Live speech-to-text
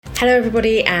Hello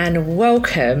everybody and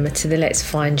welcome to the Let's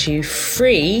Find You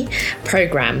free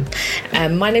programme.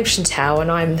 My name's Chantal and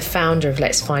I'm the founder of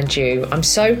Let's Find You. I'm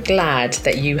so glad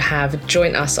that you have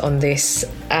joined us on this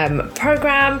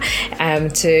programme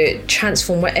to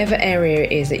transform whatever area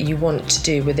it is that you want to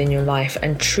do within your life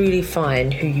and truly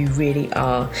find who you really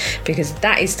are, because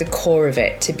that is the core of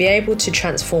it. To be able to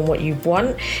transform what you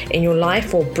want in your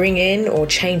life or bring in or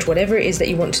change whatever it is that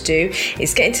you want to do,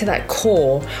 is getting to that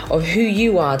core of who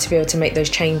you are to be able to make those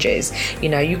changes. You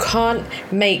know, you can't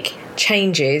make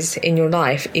changes in your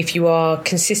life if you are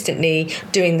consistently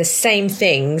doing the same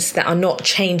things that are not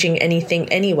changing anything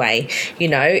anyway. You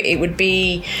know, it would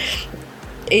be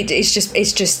it's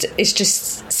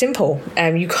just simple.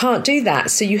 You can't do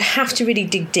that. So you have to really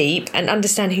dig deep and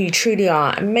understand who you truly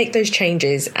are and make those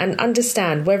changes and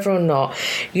understand whether or not,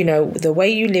 you know, the way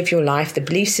you live your life, the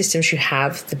belief systems you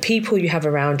have, the people you have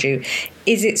around you,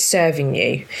 is it serving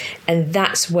you? And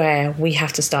that's where we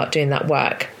have to start doing that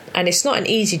work. And it's not an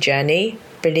easy journey,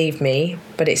 believe me,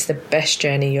 but it's the best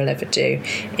journey you'll ever do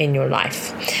in your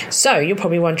life. So you're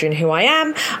probably wondering who I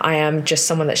am. I am just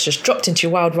someone that's just dropped into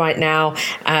your world right now,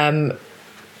 out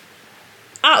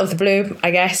of the blue,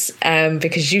 I guess,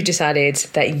 because you decided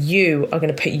that you are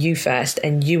going to put you first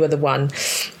and you are the one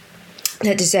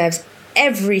that deserves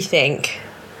everything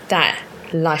that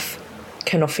life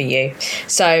can offer you.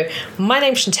 So my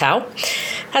name's Chantal.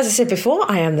 As I said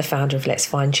before, I am the founder of Let's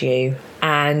Find You,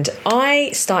 and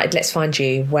I started Let's Find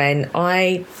You when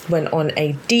I went on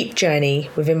a deep journey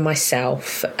within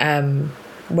myself,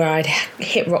 where I'd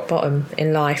hit rock bottom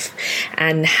in life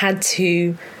and had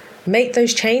to make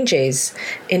those changes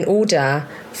in order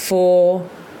for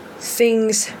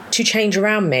things to change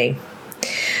around me.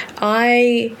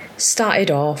 I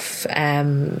started off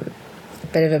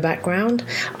bit of a background.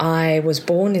 I was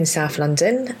born in South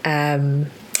London,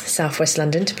 Southwest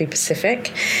London to be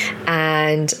specific,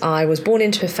 and I was born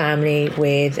into a family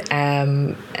with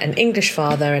an English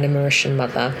father and a Mauritian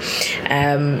mother.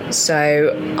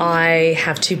 So I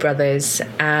have two brothers,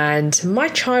 and my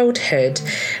childhood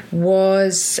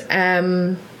was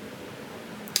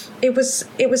it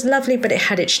was lovely, but it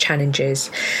had its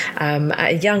challenges.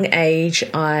 At a young age,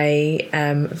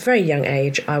 very young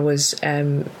age, I was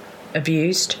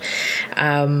abused.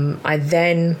 I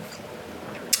then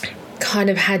kind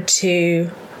of had to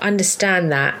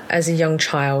understand that as a young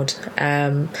child,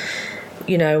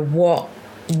 you know,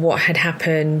 what had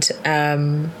happened,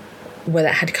 where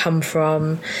that had come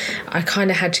from. I kind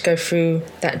of had to go through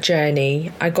that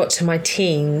journey. I got to my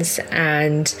teens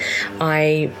and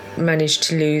I managed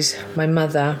to lose my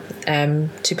mother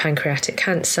to pancreatic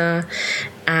cancer,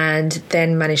 and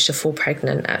then managed to fall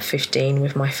pregnant at 15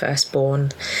 with my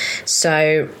firstborn.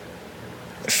 So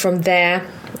from there,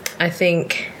 I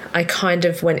think I kind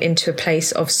of went into a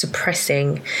place of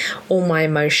suppressing all my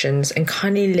emotions and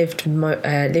kind of lived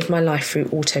my life through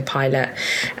autopilot.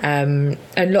 A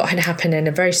lot had happened in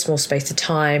a very small space of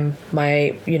time.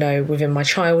 Within my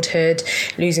childhood,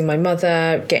 losing my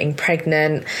mother, getting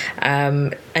pregnant,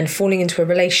 and falling into a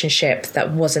relationship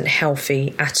that wasn't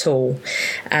healthy at all.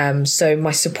 So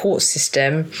my support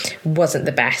system wasn't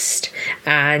the best,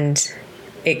 and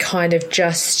it kind of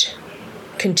just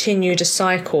continued a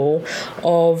cycle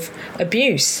of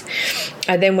abuse.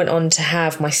 I then went on to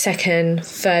have my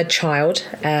third child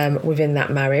within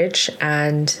that marriage,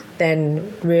 and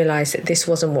then realised that this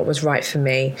wasn't what was right for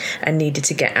me and needed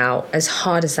to get out. As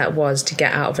hard as that was to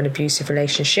get out of an abusive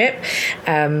relationship,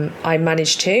 I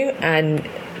managed to, and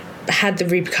had the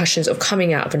repercussions of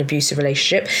coming out of an abusive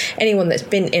relationship. Anyone that's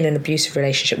been in an abusive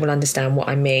relationship will understand what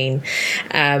I mean.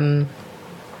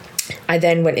 I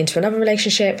then went into another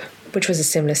relationship, which was a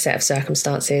similar set of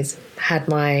circumstances, had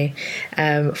my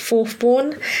fourth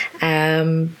born.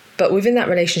 But within that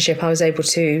relationship, I was able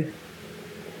to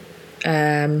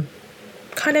kind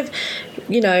of,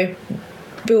 you know,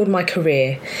 build my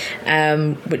career,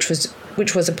 which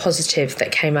was a positive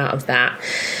that came out of that.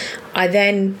 I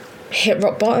then hit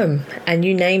rock bottom, and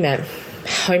you name it,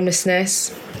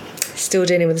 homelessness, still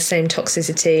dealing with the same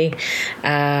toxicity,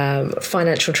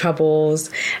 financial troubles.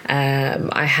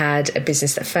 I had a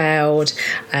business that failed.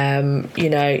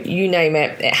 You name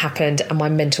it, it happened, and my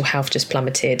mental health just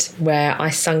plummeted, where I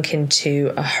sunk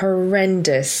into a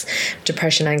horrendous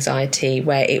depression, anxiety,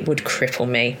 where it would cripple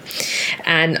me.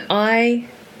 And I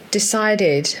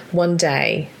decided one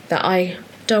day that I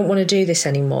don't want to do this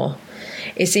anymore.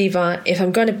 It's either, if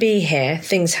I'm going to be here,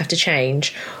 things have to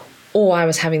change, or I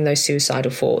was having those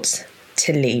suicidal thoughts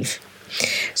to leave.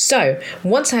 So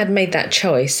once I had made that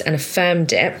choice and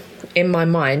affirmed it in my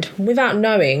mind, without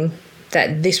knowing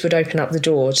that this would open up the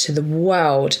door to the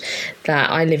world that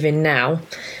I live in now,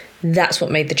 That's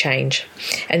what made the change.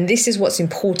 And this is what's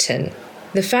important.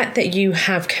 The fact that you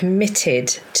have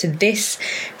committed to this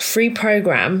free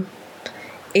program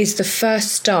is the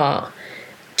first start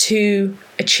to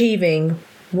achieving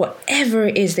whatever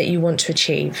it is that you want to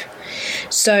achieve.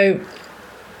 So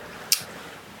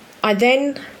I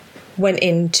then went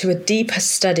into a deeper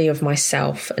study of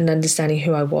myself and understanding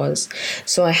who I was.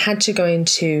 So I had to go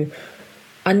into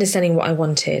understanding what I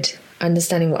wanted,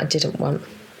 understanding what I didn't want.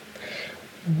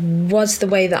 Was the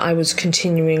way that I was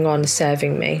continuing on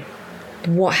serving me?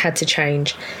 What had to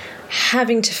change?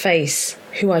 Having to face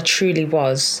who I truly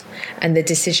was and the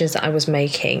decisions that I was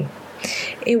making.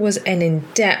 It was an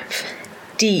in-depth,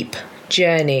 deep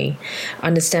journey,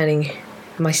 understanding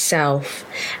myself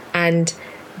and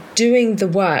doing the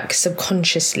work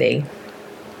subconsciously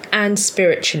and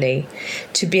spiritually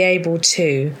to be able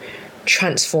to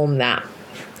transform that.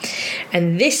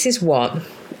 And this is what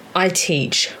I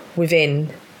teach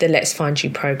within the Let's Find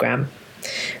You program.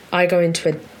 I go into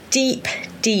a deep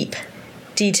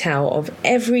detail of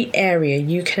every area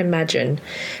you can imagine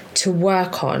to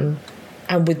work on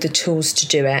and with the tools to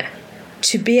do it,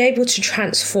 to be able to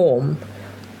transform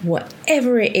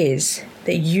whatever it is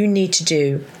that you need to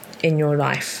do in your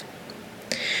life.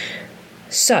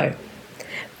 So,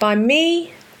 by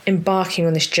me embarking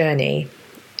on this journey,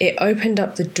 it opened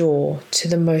up the door to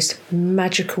the most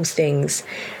magical things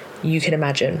you can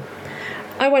imagine.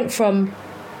 I went from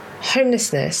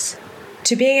homelessness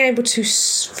to being able to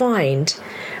find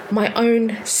my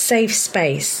own safe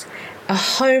space, a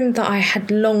home that I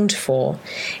had longed for,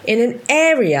 in an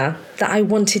area that I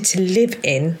wanted to live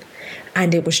in,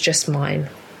 and it was just mine.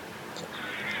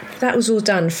 That was all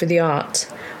done through the art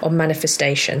of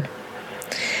manifestation.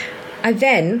 I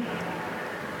then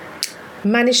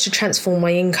managed to transform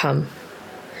my income,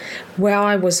 where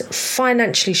I was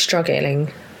financially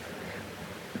struggling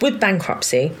with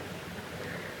bankruptcy.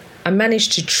 I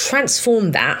managed to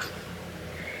transform that,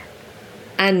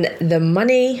 and the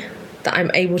money that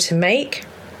I'm able to make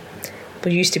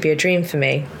used to be a dream for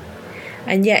me,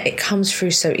 and yet it comes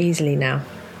through so easily now.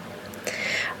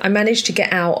 I managed to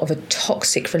get out of a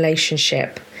toxic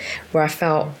relationship where I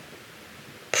felt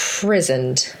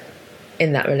prisoned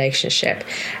in that relationship.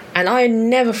 And I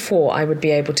never thought I would be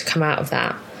able to come out of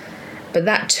that. But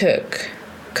that took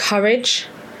courage,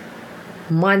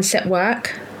 mindset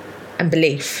work, and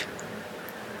belief,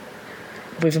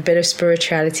 with a bit of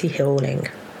spirituality healing.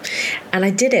 And I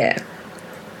did it.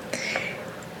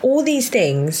 All these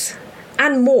things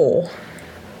and more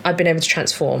I've been able to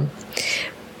transform.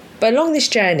 But along this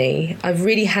journey, I've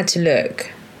really had to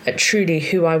look at truly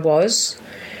who I was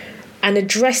and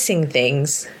addressing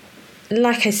things.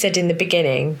 Like I said in the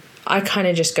beginning, I kind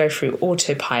of just go through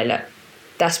autopilot.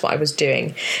 That's what I was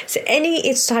doing. So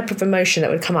any type of emotion that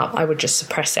would come up, I would just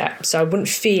suppress it. So I wouldn't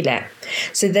feel it.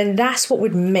 So then that's what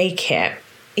would make it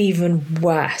even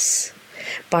worse,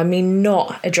 by me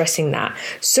not addressing that.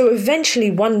 So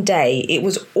eventually one day it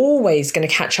was always going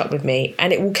to catch up with me,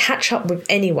 and it will catch up with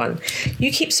anyone.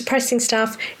 You keep suppressing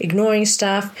stuff, ignoring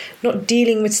stuff, not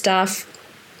dealing with stuff,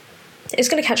 it's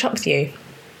going to catch up with you.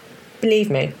 Believe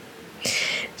me.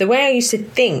 The way I used to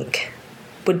think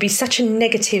would be such a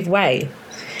negative way.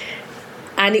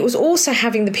 And it was also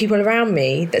having the people around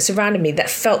me that surrounded me that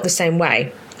felt the same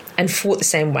way and thought the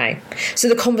same way. So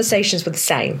the conversations were the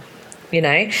same. You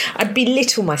know, I'd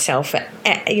belittle myself at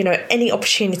any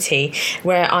opportunity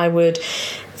where I would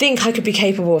think I could be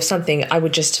capable of something. I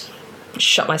would just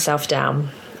shut myself down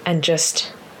and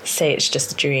just say it's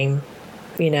just a dream.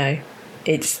 You know,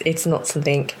 it's not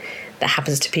something that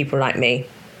happens to people like me,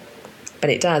 but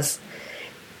it does.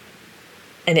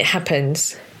 And it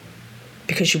happens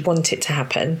because you want it to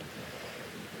happen,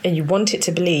 and you want it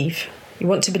to believe. You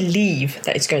want to believe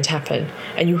that it's going to happen,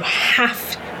 and you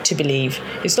have to believe.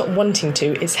 It's not wanting to,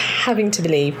 it's having to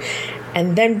believe,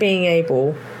 and then being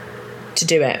able to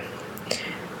do it.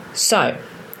 So,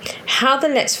 how the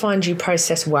Let's Find You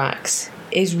process works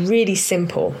is really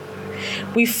simple.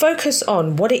 We focus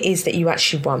on what it is that you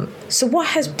actually want. So what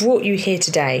has brought you here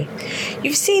today?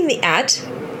 You've seen the ad,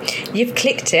 you've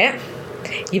clicked it,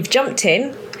 you've jumped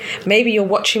in. Maybe you're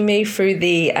watching me through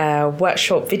the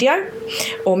workshop video,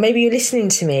 or maybe you're listening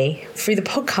to me through the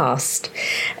podcast.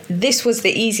 This was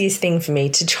the easiest thing for me,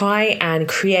 to try and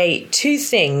create two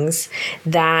things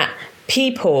that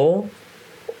people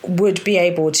would be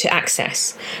able to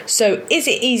access. So is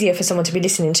it easier for someone to be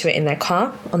listening to it in their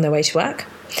car on their way to work?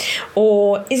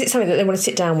 Or is it something that they want to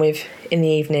sit down with in the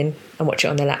evening and watch it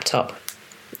on their laptop?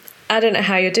 I don't know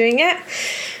how you're doing it.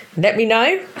 Let me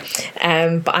know.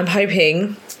 But I'm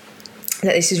hoping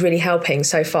that this is really helping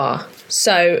so far.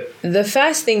 So the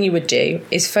first thing you would do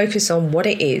is focus on what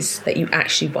it is that you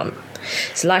actually want.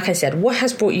 So like I said, what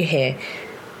has brought you here?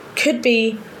 Could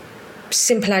be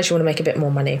simple as you want to make a bit more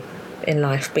money in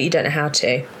life, but you don't know how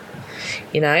to,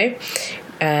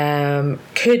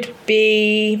 could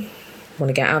be you want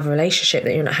to get out of a relationship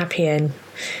that you're not happy in.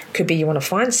 Could be you want to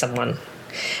find someone.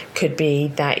 Could be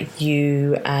that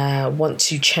you want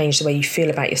to change the way you feel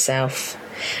about yourself,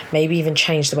 maybe even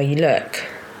change the way you look.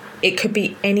 It could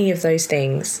be any of those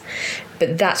things,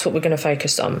 but that's what we're going to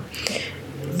focus on.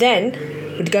 Then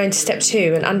we'd go into step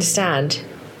 2 and understand,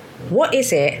 what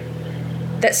is it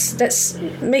that's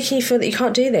making you feel that you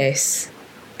can't do this?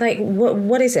 Like,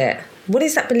 what is it? What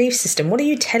is that belief system? What are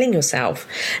you telling yourself?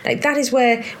 Like, that is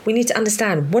where we need to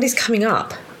understand what is coming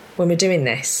up when we're doing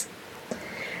this.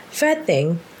 Third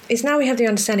thing is, now we have the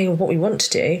understanding of what we want to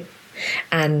do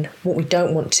and what we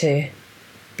don't want to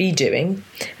be doing,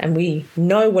 and we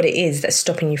know what it is that's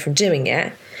stopping you from doing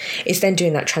it, is then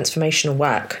doing that transformational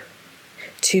work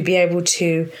to be able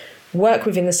to work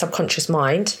within the subconscious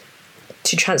mind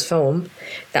to transform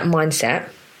that mindset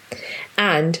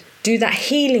and do that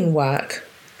healing work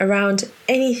around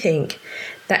anything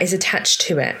that is attached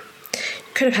to it.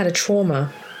 You could have had a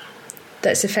trauma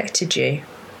that's affected you.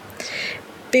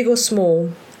 Big or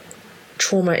small,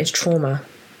 trauma is trauma.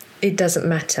 It doesn't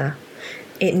matter.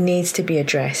 It needs to be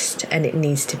addressed and it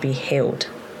needs to be healed.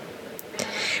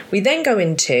 We then go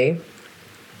into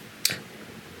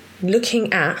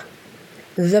looking at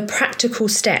the practical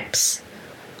steps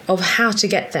of how to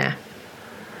get there.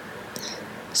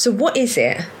 So what is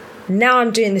it? Now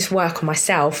I'm doing this work on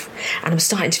myself and I'm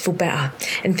starting to feel better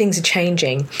and things are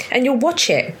changing. And you'll watch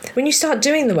it. When you start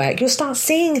doing the work, you'll start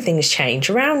seeing things change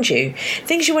around you,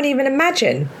 things you wouldn't even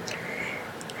imagine.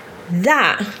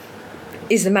 That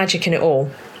is the magic in it all.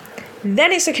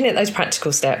 Then it's looking at those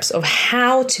practical steps of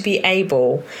how to be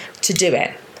able to do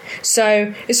it.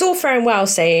 So it's all fair and well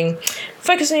saying,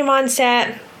 focus on your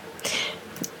mindset,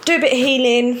 do a bit of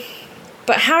healing,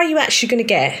 but how are you actually going to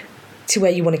get to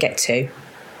where you want to get to?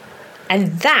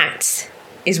 And that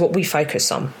is what we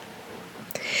focus on.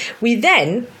 We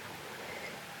then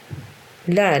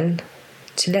learn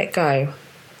to let go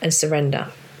and surrender.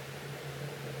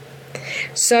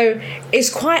 So it's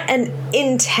quite an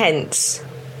intense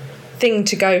thing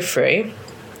to go through,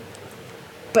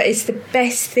 but it's the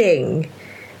best thing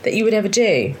that you would ever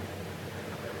do.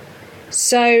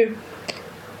 So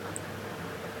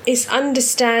it's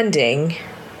understanding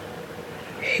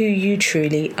who you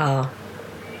truly are.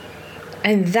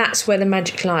 And that's where the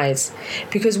magic lies.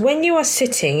 Because when you are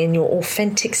sitting in your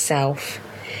authentic self,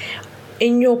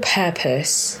 in your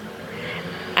purpose,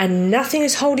 and nothing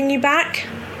is holding you back,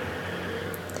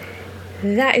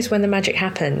 that is when the magic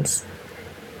happens.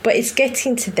 But it's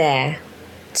getting to there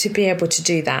to be able to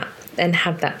do that and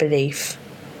have that belief.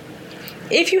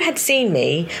 If you had seen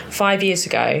me 5 years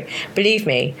ago, believe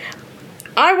me,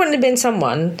 I wouldn't have been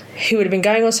someone who would have been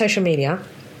going on social media,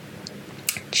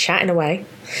 chatting away.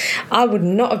 I would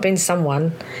not have been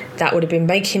someone that would have been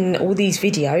making all these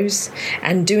videos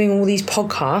and doing all these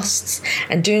podcasts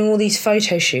and doing all these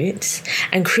photo shoots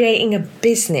and creating a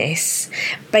business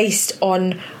based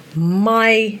on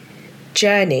my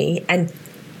journey and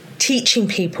teaching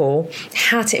people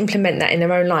how to implement that in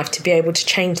their own life to be able to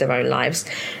change their own lives.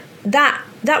 That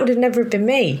would have never been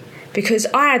me, because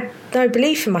I had no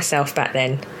belief in myself back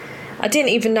then. I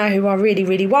didn't even know who I really,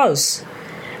 really was.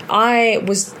 I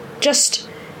was just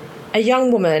a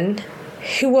young woman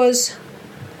who was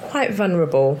quite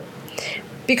vulnerable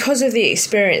because of the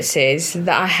experiences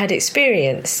that I had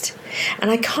experienced.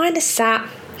 And I kind of sat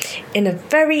in a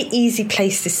very easy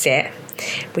place to sit,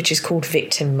 which is called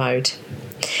victim mode.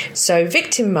 So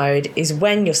victim mode is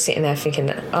when you're sitting there thinking,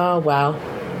 oh, well,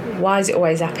 why does it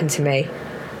always happen to me?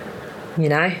 You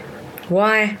know,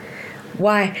 why?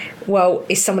 Well,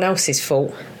 it's someone else's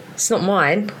fault. It's not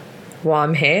mine why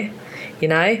I'm here, you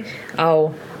know.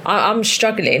 Oh, I'm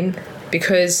struggling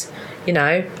because, you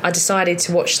know, I decided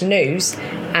to watch the news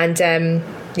and,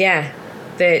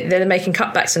 they're making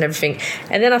cutbacks on everything.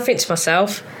 And then I think to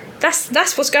myself,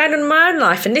 that's what's going on in my own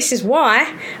life, and this is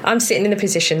why I'm sitting in the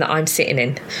position that I'm sitting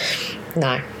in.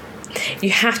 No.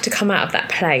 You have to come out of that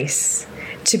place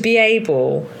to be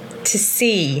able to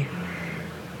see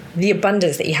the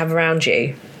abundance that you have around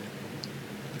you.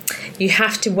 You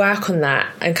have to work on that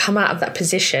and come out of that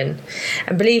position.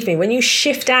 And believe me, when you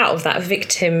shift out of that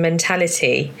victim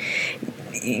mentality,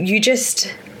 you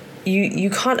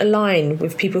can't align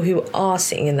with people who are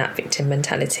sitting in that victim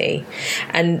mentality.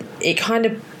 And it kind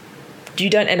of, you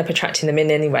don't end up attracting them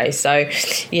in anyway. So,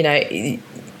 you know,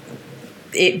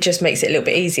 it just makes it a little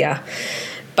bit easier.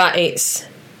 But it's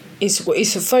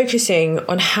is focusing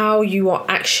on how you are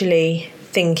actually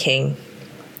thinking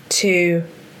to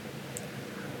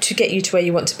get you to where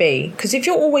you want to be. Because if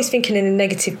you're always thinking in a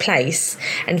negative place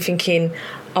and thinking,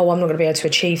 oh, I'm not going to be able to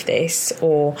achieve this,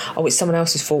 or oh, it's someone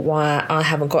else's fault why I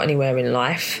haven't got anywhere in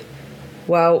life,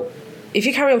 well, if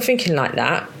you carry on thinking like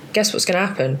that, guess what's going to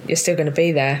happen? You're still going to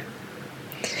be there.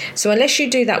 So unless you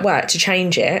do that work to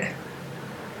change it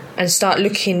and start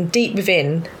looking deep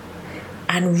within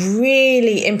and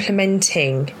really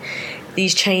implementing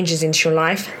these changes into your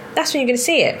life, that's when you're going to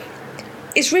see it.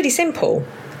 It's really simple.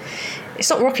 It's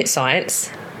not rocket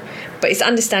science, but it's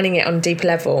understanding it on a deeper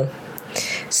level.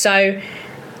 So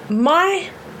my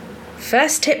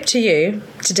first tip to you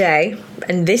today,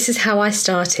 and this is how I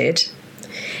started,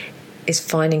 is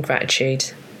finding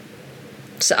gratitude.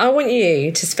 So I want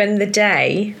you to spend the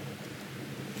day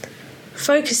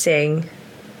focusing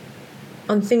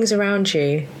on things around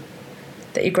you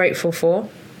that you're grateful for,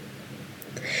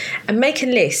 and make a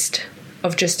list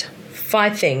of just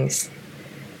 5 things.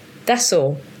 That's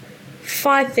all.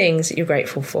 5 things that you're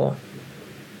grateful for.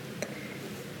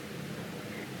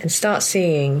 And start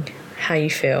seeing how you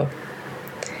feel.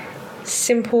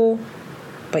 Simple,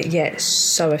 but yet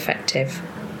so effective.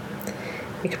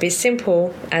 It could be as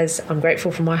simple as, I'm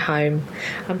grateful for my home,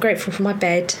 I'm grateful for my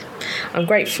bed, I'm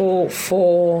grateful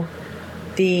for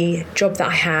the job that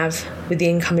I have with the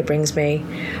income it brings me,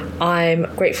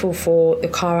 I'm grateful for the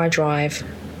car I drive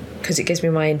because it gives me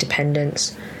my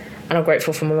independence, and I'm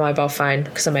grateful for my mobile phone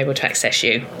because I'm able to access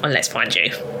you on Let's Find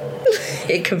You.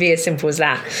 It could be as simple as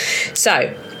that.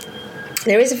 So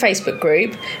there is a Facebook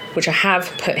group which I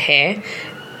have put here.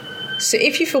 So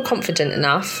if you feel confident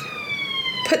enough,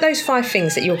 put those 5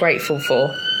 things that you're grateful for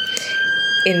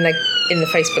in the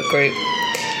Facebook group,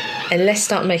 and let's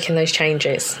start making those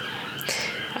changes.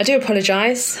 I do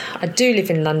apologise. I do live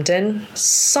in London.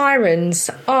 Sirens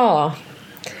are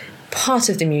part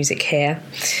of the music here.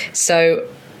 So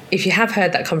if you have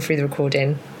heard that come through the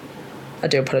recording, I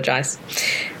do apologise.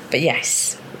 But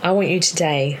yes, I want you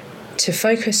today to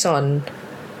focus on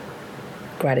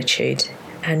gratitude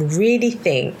and really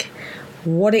think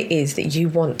what it is that you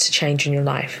want to change in your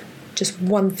life. Just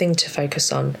one thing to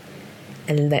focus on,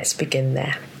 and let's begin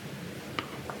there.